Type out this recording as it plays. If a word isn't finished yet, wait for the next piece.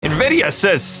NVIDIA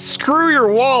says screw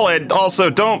your wallet.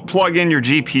 Also, don't plug in your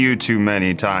GPU too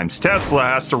many times. Tesla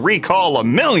has to recall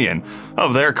 1 million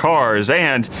of their cars,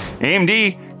 and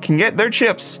AMD can get their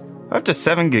chips up to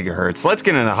 7 gigahertz. Let's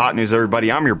get into the hot news,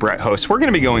 everybody. I'm your Brett host. We're going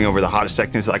to be going over the hottest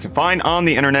tech news that I can find on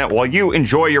the internet while you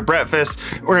enjoy your breakfast.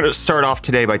 We're going to start off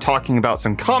today by talking about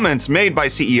some comments made by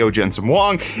CEO Jensen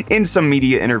Huang in some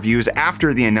media interviews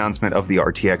after the announcement of the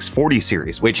RTX 40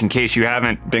 series, which, in case you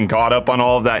haven't been caught up on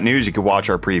all of that news, you can watch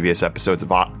our previous episodes of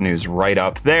Hot News right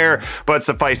up there. But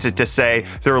suffice it to say,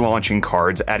 they're launching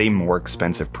cards at a more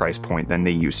expensive price point than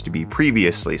they used to be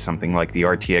previously. Something like the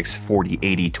RTX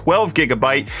 4080 12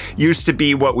 gigabyte used to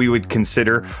be what we would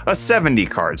consider a 70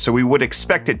 card, so we would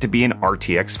expect it to be an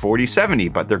RTX 4070,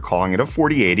 but they're calling it a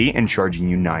 4080 and charging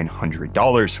you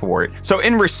 $900 for it. So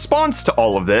in response to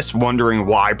all of this, wondering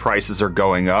why prices are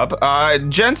going up,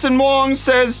 Jensen Huang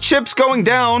says chips going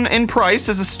down in price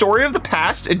is a story of the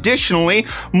past. Additionally,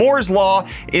 Moore's Law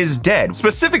is dead,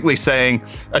 specifically saying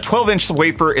a 12-inch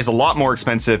wafer is a lot more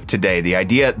expensive today. The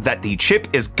idea that the chip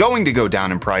is going to go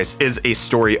down in price is a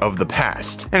story of the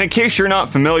past. And in case you're not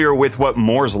familiar with what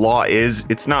Moore's Law is,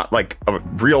 it's not like a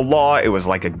real law. It was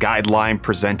like a guideline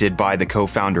presented by the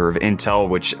co-founder of Intel,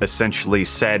 which essentially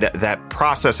said that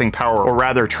processing power, or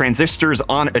rather transistors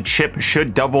on a chip,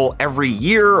 should double every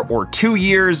year or 2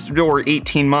 years or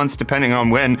 18 months, depending on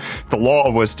when the law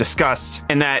was discussed.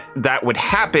 And that would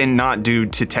happen not due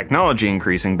to technology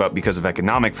increasing, but because of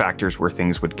economic factors where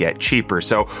things would get cheaper.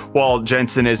 So while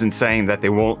Jensen isn't saying that they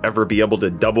won't ever be able to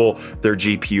double their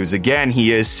GPUs again,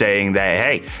 he is saying that,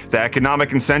 hey, the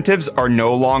economic incentives are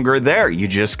no longer there. You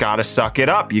just gotta suck it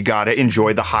up. You gotta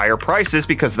enjoy the higher prices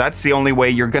because that's the only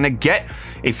way you're gonna get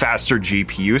a faster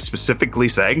GPU, specifically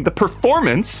saying the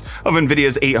performance of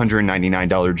NVIDIA's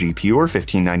 $899 GPU or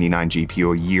 $1,599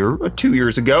 GPU a year or 2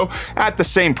 years ago. At the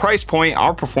same price point,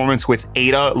 our performance with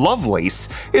Ada Lovelace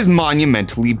is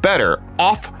monumentally better.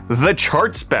 Off the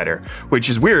charts better, which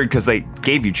is weird because they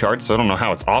gave you charts, so I don't know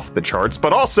how it's off the charts,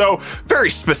 but also very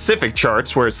specific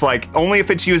charts where it's like only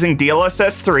if it's using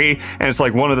DLSS 3 and it's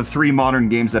like one of the 3 modern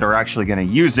games that are actually going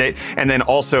to use it, and then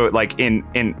also like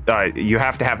you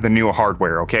have to have the new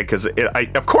hardware, okay? Because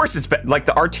of course it's like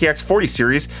the RTX 40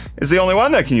 series is the only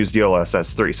one that can use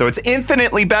DLSS 3, so it's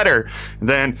infinitely better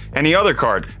than any other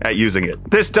card at using it.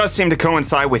 This does seem to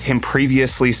coincide with him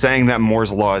previously saying that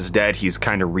Moore's Law is dead. He's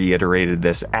kind of reiterated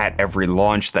this at every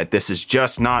launch, that this is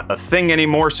just not a thing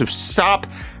anymore, so stop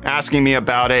asking me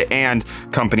about it, and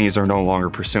companies are no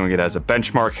longer pursuing it as a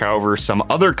benchmark. However, some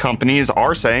other companies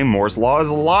are saying Moore's Law is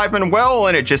alive and well,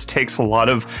 and it just takes a lot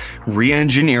of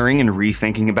re-engineering and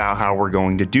rethinking about how we're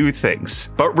going to do things.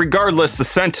 But regardless, the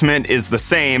sentiment is the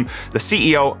same. The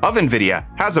CEO of NVIDIA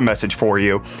has a message for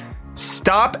you.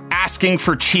 Stop asking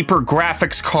for cheaper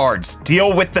graphics cards.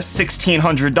 Deal with the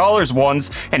 $1,600 ones,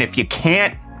 and if you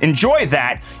can't enjoy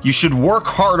that, you should work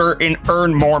harder and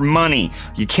earn more money.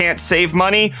 You can't save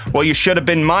money? Well, you should have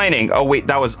been mining. Oh wait,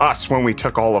 that was us when we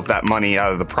took all of that money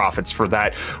out of the profits for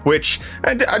that, which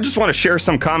I just want to share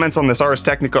some comments on this Ars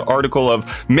Technica article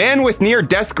of man with near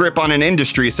death grip on an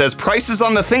industry says prices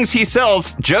on the things he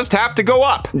sells just have to go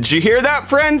up. Did you hear that,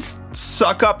 friends?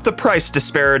 Suck up the price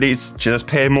disparities. Just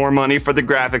pay more money for the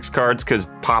graphics cards because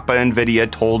Papa NVIDIA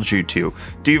told you to.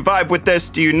 Do you vibe with this?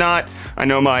 Do you not? I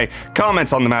know my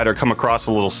comments on the matter come across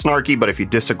a little snarky, but if you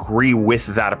disagree with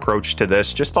that approach to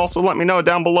this, just also let me know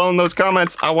down below in those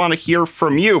comments. I want to hear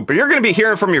from you. But you're going to be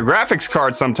hearing from your graphics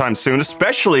card sometime soon,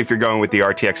 especially if you're going with the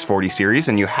RTX 40 series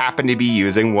and you happen to be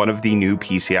using one of the new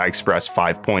PCI Express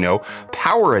 5.0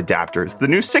 power adapters, the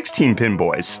new 16-pin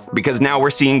boys. Because now we're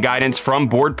seeing guidance from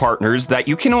board partners that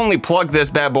you can only plug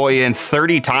this bad boy in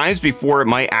 30 times before it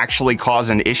might actually cause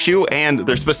an issue, and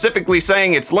they're specifically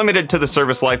saying it's limited to the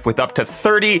service life with up to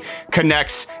 30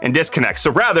 connects and disconnects. So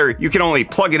rather, you can only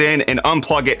plug it in and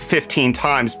unplug it 15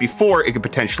 times before it could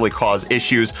potentially cause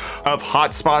issues of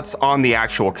hotspots on the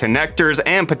actual connectors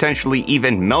and potentially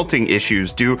even melting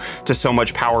issues due to so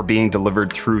much power being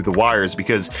delivered through the wires,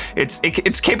 because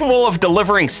it's capable of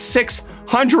delivering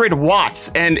 600 watts,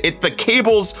 and the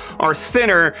cables are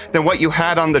thinner than what you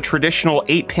had on the traditional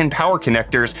 8-pin power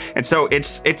connectors, and so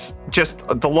it's just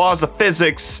the laws of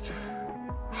physics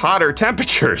hotter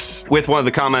temperatures. With one of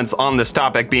the comments on this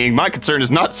topic being, my concern is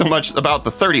not so much about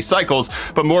the 30 cycles,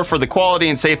 but more for the quality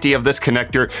and safety of this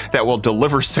connector that will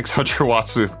deliver 600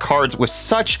 watts with cards with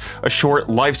such a short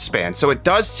lifespan. So it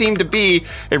does seem to be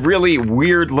a really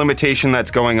weird limitation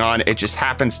that's going on. It just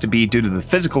happens to be due to the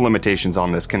physical limitations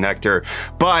on this connector,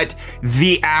 but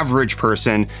the average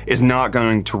person is not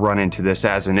going to run into this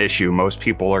as an issue. Most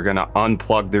people are going to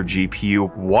unplug their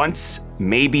GPU once,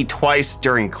 maybe twice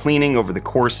during cleaning over the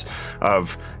course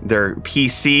of their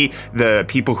PC. The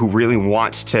people who really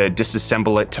want to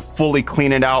disassemble it to fully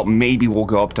clean it out maybe will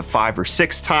go up to 5 or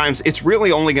 6 times. It's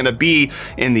really only going to be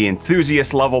in the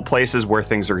enthusiast level places where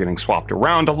things are getting swapped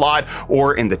around a lot,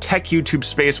 or in the tech YouTube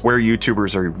space where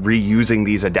YouTubers are reusing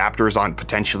these adapters on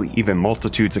potentially even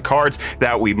multitudes of cards,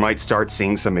 that we might start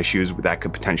seeing some issues that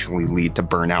could potentially lead to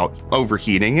burnout,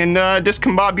 overheating, and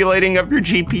discombobulating of your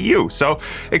GPU. So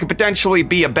it could potentially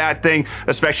be a bad thing,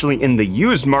 especially in the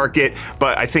used market.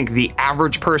 But I think the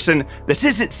average person, this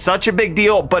isn't such a big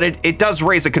deal, but it does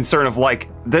raise a concern of like,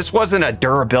 this wasn't a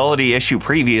durability issue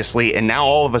previously, and now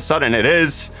all of a sudden it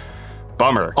is.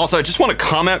 Bummer. Also, I just want to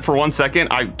comment for 1 second.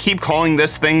 I keep calling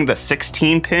this thing the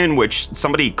 16 pin, which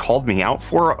somebody called me out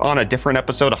for on a different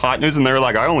episode of Hot News, and they're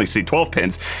like, I only see 12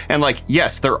 pins. And like,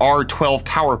 yes, there are 12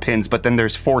 power pins, but then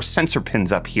there's 4 sensor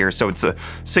pins up here, so it's a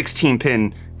 16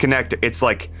 pin connector. It's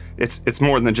like, it's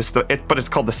more than just but it's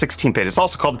called the 16 pin. It's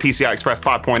also called the PCI Express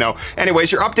 5.0.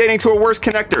 Anyways, you're updating to a worse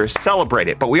connector. Celebrate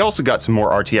it. But we also got some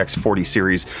more RTX 40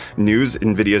 series news.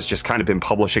 NVIDIA's just kind of been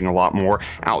publishing a lot more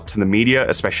out to the media,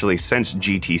 especially since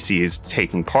GTC is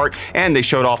taking part. And they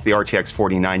showed off the RTX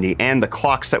 4090 and the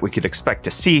clocks that we could expect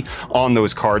to see on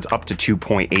those cards up to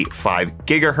 2.85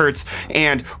 gigahertz.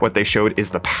 And what they showed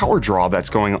is the power draw that's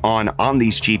going on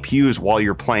these GPUs while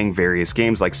you're playing various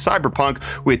games like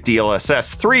Cyberpunk with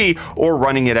DLSS 3 or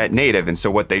running it at native. And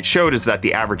so what they showed is that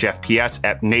the average FPS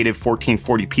at native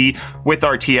 1440p with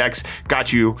RTX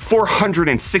got you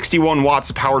 461 watts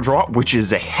of power draw, which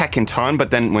is a heckin' ton. But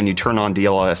then when you turn on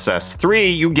DLSS 3,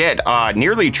 you get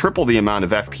nearly triple the amount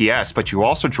of FPS, but you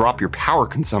also drop your power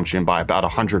consumption by about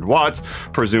 100 watts,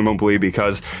 presumably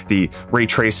because the ray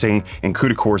tracing and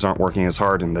CUDA cores aren't working as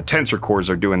hard and the tensor cores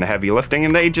are doing the heavy lifting,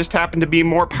 and they just happen to be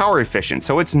more power efficient.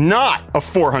 So it's not a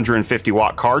 450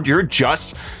 watt card. You're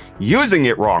just using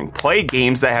it wrong. Play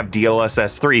games that have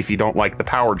DLSS 3 if you don't like the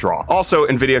power draw. Also,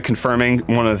 NVIDIA confirming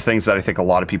one of the things that I think a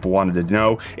lot of people wanted to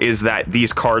know is that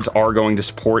these cards are going to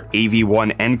support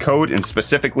AV1 encode, and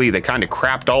specifically they kind of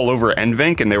crapped all over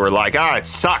NVENC and they were like, it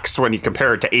sucks when you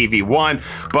compare it to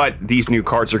AV1, but these new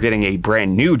cards are getting a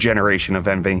brand new generation of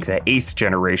NVENC, the 8th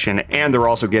generation, and they're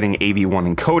also getting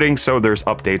AV1 encoding, so there's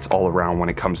updates all around when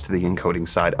it comes to the encoding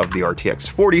side of the RTX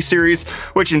 40 series,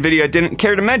 which NVIDIA didn't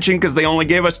care to mention because they only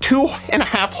gave us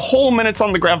 2.5 whole minutes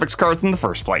on the graphics cards in the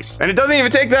first place. And it doesn't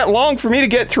even take that long for me to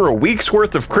get through a week's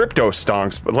worth of crypto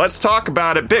stonks, but let's talk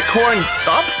about it. Bitcoin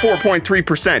up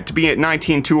 4.3% to be at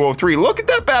 19,203. Look at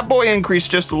that bad boy increase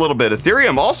just a little bit.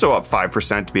 Ethereum also up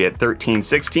 5% to be at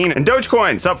 1316. And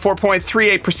Dogecoin's up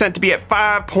 4.38% to be at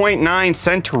 5.9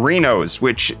 Centurinos,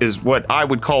 which is what I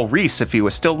would call Reese if he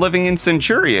was still living in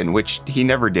Centurion, which he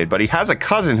never did, but he has a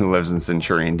cousin who lives in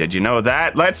Centurion. Did you know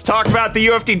that? Let's talk about the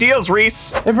UFD deals,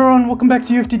 Reese. Everyone, welcome back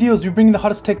to UFD Deals. We're bringing the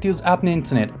hottest tech deals out on the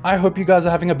internet. I hope you guys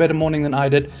are having a better morning than I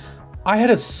did. I had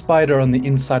a spider on the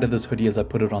inside of this hoodie as I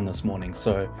put it on this morning,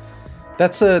 so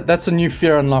that's a new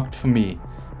fear unlocked for me.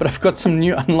 But I've got some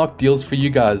new unlocked deals for you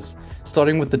guys,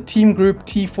 starting with the Team Group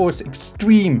T-Force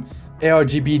Extreme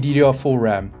ARGB DDR4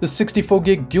 RAM. This 64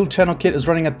 gig dual channel kit is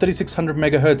running at 3600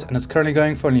 megahertz and is currently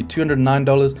going for only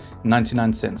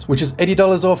 $209.99, which is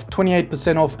 $80 off,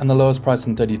 28% off, and the lowest price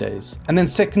in 30 days. And then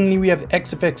secondly, we have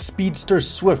XFX Speedster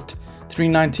Swift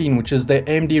 319, which is the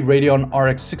AMD Radeon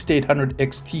RX 6800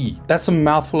 XT. That's a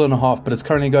mouthful and a half, but it's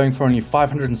currently going for only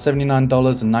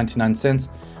 $579.99,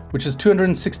 which is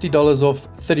 $260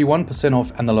 off, 31%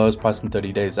 off, and the lowest price in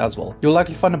 30 days as well. You'll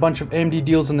likely find a bunch of AMD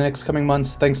deals in the next coming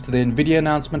months thanks to the NVIDIA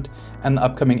announcement and the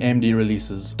upcoming AMD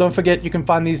releases. Don't forget, you can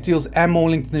find these deals and more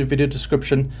linked in the video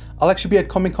description. I'll actually be at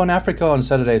Comic Con Africa on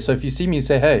Saturday, so if you see me,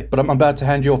 say hey. But I'm about to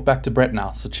hand you off back to Brett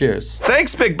now, so cheers.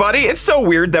 Thanks, big buddy. It's so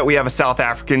weird that we have a South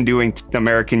African doing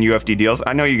American UFD deals.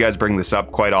 I know you guys bring this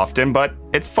up quite often, but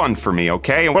it's fun for me,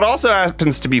 okay? And what also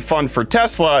happens to be fun for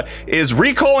Tesla is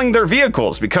recalling their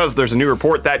vehicles, because there's a new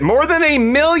report that more than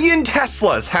 1 million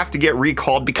Teslas have to get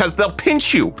recalled because they'll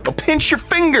pinch you. They'll pinch your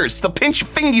fingers. They'll pinch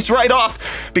your fingies right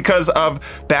off because of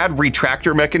bad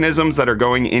retractor mechanisms that are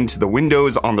going into the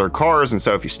windows on their cars. And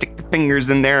so if you stick your fingers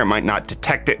in there, it might not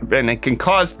detect it, and it can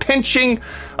cause pinching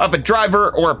of a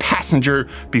driver or a passenger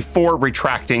before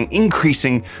retracting,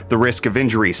 increasing the risk of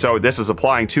injury. So this is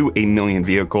applying to 1 million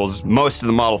vehicles. Most most of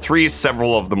the Model 3s,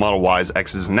 several of the Model Ys,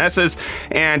 X's, and S's,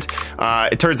 and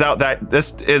it turns out that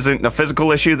this isn't a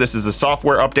physical issue. This is a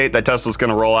software update that Tesla's going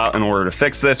to roll out in order to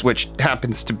fix this, which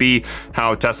happens to be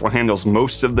how Tesla handles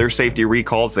most of their safety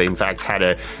recalls. They, in fact, had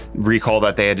a recall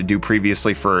that they had to do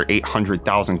previously for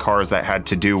 800,000 cars that had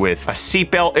to do with a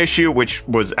seatbelt issue, which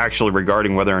was actually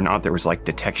regarding whether or not there was like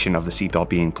detection of the seatbelt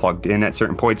being plugged in at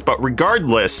certain points. But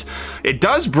regardless, it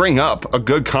does bring up a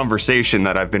good conversation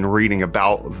that I've been reading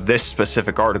about this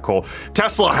specific article.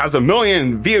 Tesla has 1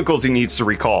 million vehicles he needs to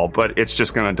recall, but it's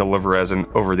just going to deliver as an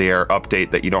over-the-air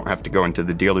update that you don't have to go into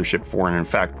the dealership for, and in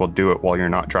fact will do it while you're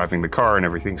not driving the car, and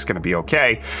everything's going to be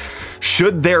okay.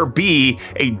 Should there be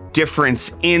a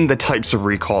difference in the types of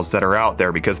recalls that are out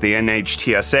there? Because the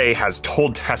NHTSA has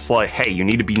told Tesla, hey, you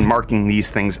need to be marking these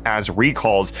things as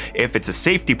recalls if it's a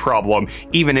safety problem,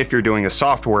 even if you're doing a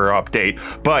software update.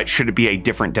 But should it be a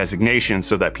different designation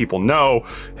so that people know,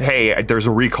 hey, there's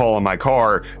a recall on my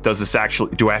car? Does this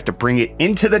actually, do I have to bring it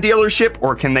into the dealership,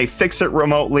 or can they fix it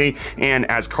remotely? And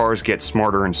as cars get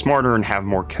smarter and smarter and have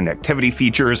more connectivity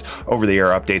features, over-the-air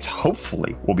updates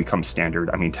hopefully will become standard.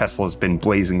 I mean, Tesla's been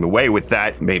blazing the way with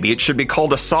that. Maybe it should be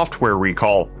called a software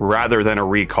recall rather than a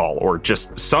recall, or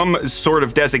just some sort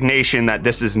of designation that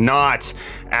this is not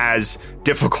as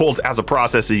difficult as a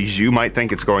process as you might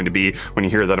think it's going to be when you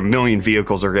hear that 1 million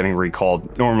vehicles are getting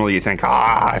recalled. Normally you think,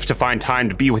 I have to find time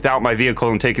to be without my vehicle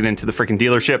and take it into the freaking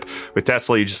dealership. With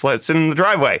Tesla, you just let it sit in the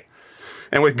driveway.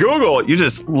 And with Google, you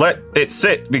just let it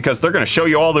sit because they're going to show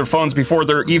you all their phones before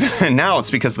they're even announced,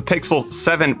 because the Pixel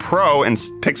 7 Pro and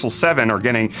Pixel 7 are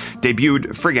getting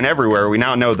debuted friggin' everywhere. We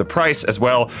now know the price, as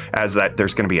well as that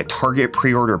there's going to be a Target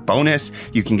pre-order bonus.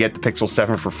 You can get the Pixel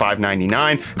 7 for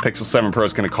 $599. The Pixel 7 Pro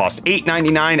is going to cost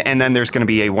 $899, and then there's going to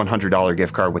be a $100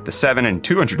 gift card with the 7 and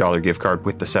 $200 gift card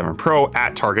with the 7 Pro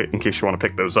at Target in case you want to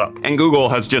pick those up. And Google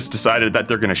has just decided that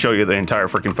they're going to show you the entire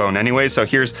freaking phone anyway. So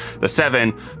here's the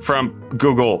 7 from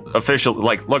Google official,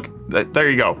 like, look, there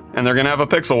you go. And they're going to have a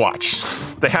Pixel Watch.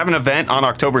 They have an event on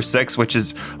October 6th, which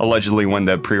is allegedly when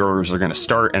the pre-orders are going to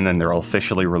start, and then they'll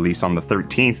officially release on the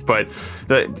 13th.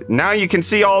 But now you can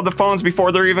see all the phones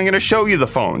before they're even going to show you the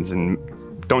phones. And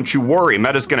don't you worry,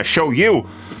 Meta's going to show you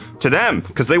to them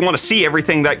because they want to see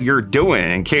everything that you're doing.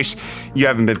 In case you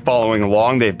haven't been following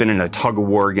along, they've been in a tug of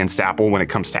war against Apple when it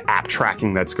comes to app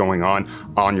tracking that's going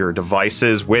on your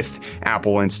devices, with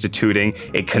Apple instituting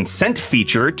a consent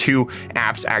feature to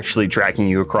apps actually tracking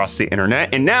you across the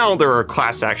internet. And now there are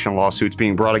class action lawsuits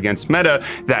being brought against Meta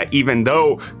that even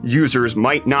though users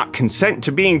might not consent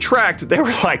to being tracked, they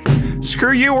were like,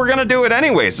 screw you, we're going to do it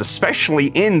anyways, especially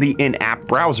in the in-app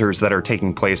browsers that are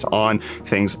taking place on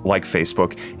things like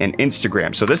Facebook and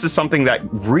Instagram. So this is something that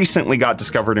recently got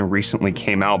discovered and recently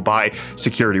came out by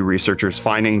security researchers,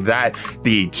 finding that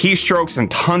the keystrokes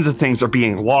and tons of things are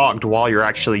being logged while you're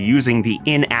actually using the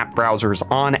in-app browsers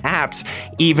on apps,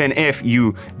 even if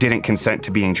you didn't consent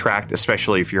to being tracked,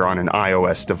 especially if you're on an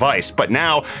iOS device. But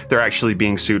now they're actually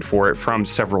being sued for it from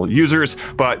several users,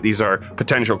 but these are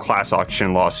potential class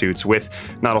action lawsuits with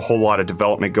not a whole lot of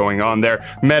development going on there.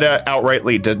 Meta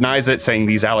outrightly denies it, saying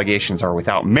these allegations are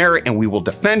without merit and we will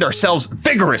defend ourselves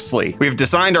vigorously. We've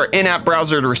designed our in-app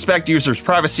browser to respect users'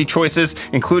 privacy choices,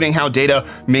 including how data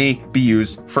may be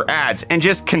used for ads. And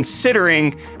just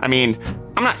considering, I mean,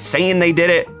 I'm not saying they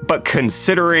did it, but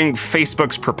considering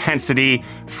Facebook's propensity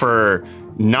for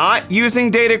not using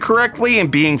data correctly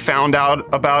and being found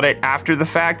out about it after the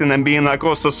fact and then being like,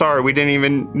 oh, so sorry, we didn't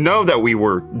even know that we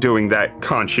were doing that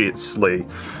consciously.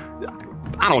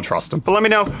 I don't trust them. But let me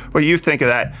know what you think of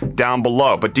that down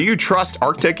below. But do you trust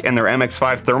Arctic and their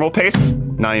MX5 thermal paste?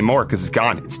 Not anymore, because it's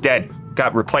gone. It's dead.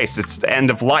 Got replaced. It's the end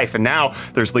of life. And now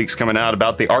there's leaks coming out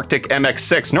about the Arctic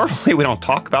MX6. Normally we don't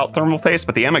talk about thermal paste,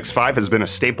 but the MX5 has been a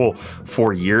staple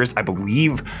for years. I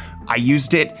believe I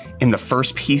used it in the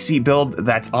first PC build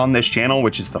that's on this channel,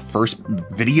 which is the first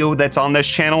video that's on this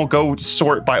channel. Go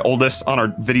sort by oldest on our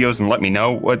videos and let me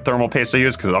know what thermal paste I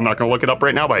use, because I'm not going to look it up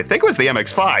right now, but I think it was the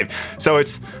MX5. So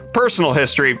it's personal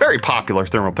history, very popular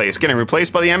thermal paste, getting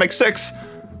replaced by the MX6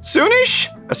 soonish,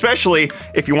 especially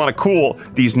if you want to cool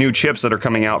these new chips that are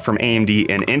coming out from AMD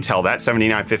and Intel. That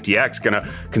 7950X going to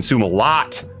consume a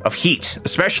lot of heat,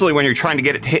 especially when you're trying to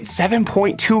get it to hit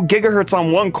 7.2 gigahertz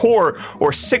on one core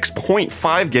or 6.5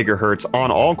 gigahertz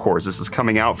on all cores. This is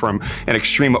coming out from an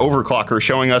extreme overclocker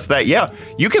showing us that, yeah,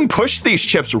 you can push these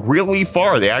chips really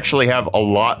far. They actually have a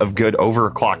lot of good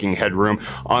overclocking headroom,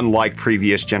 unlike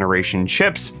previous generation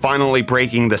chips, finally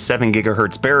breaking the 7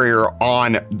 gigahertz barrier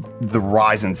on the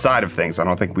Ryzen side of things. I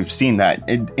don't think we've seen that.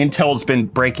 Intel's been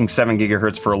breaking 7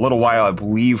 gigahertz for a little while. I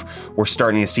believe we're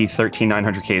starting to see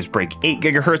 13900Ks break 8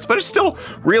 gigahertz, but it's still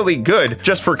really good.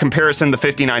 Just for comparison, the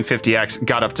 5950X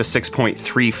got up to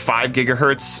 6.35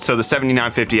 gigahertz. So the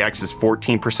 7950X is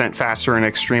 14% faster in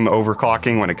extreme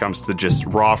overclocking when it comes to just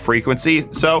raw frequency.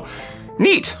 So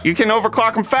neat. You can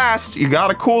overclock them fast. You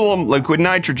gotta cool them. Liquid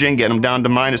nitrogen, get them down to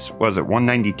minus,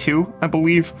 192, I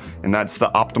believe. And that's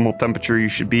the optimal temperature you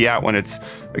should be at when it's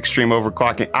extreme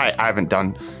overclocking. I haven't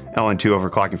done LN2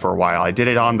 overclocking for a while. I did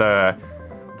it on I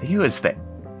think it was the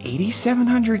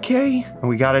 8700K, and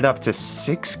we got it up to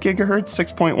 6 gigahertz,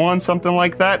 6.1, something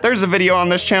like that. There's a video on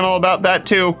this channel about that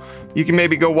too. You can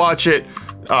maybe go watch it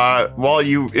while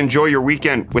you enjoy your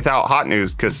weekend without hot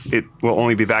news, because it will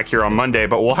only be back here on Monday,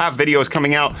 but we'll have videos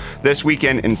coming out this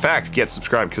weekend. In fact, get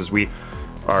subscribed, because we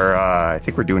are, I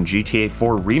think we're doing GTA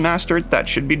 4 Remastered. That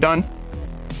should be done.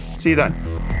 See you then.